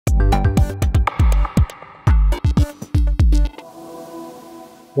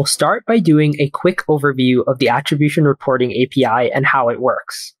We'll start by doing a quick overview of the Attribution Reporting API and how it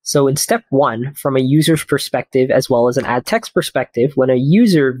works. So in step 1, from a user's perspective as well as an ad tech's perspective, when a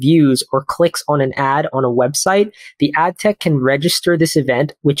user views or clicks on an ad on a website, the ad tech can register this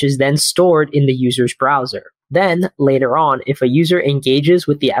event, which is then stored in the user's browser. Then, later on, if a user engages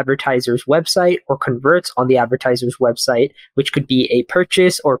with the advertiser's website or converts on the advertiser's website, which could be a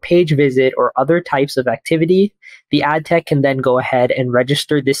purchase or page visit or other types of activity, the ad tech can then go ahead and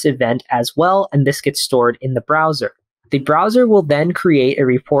register this event as well, and this gets stored in the browser. The browser will then create a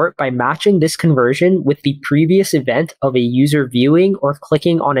report by matching this conversion with the previous event of a user viewing or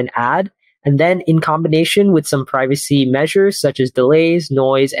clicking on an ad, and then in combination with some privacy measures such as delays,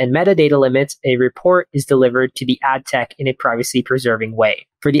 noise, and metadata limits, a report is delivered to the ad tech in a privacy-preserving way.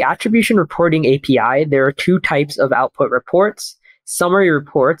 For the Attribution Reporting API, there are 2 types of output reports: summary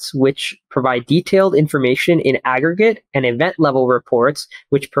reports, which provide detailed information in aggregate, and event-level reports,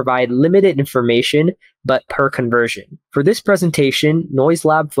 which provide limited information but per conversion. For this presentation, Noise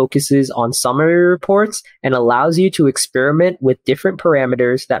Lab focuses on summary reports and allows you to experiment with different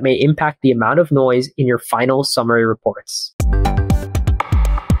parameters that may impact the amount of noise in your final summary reports.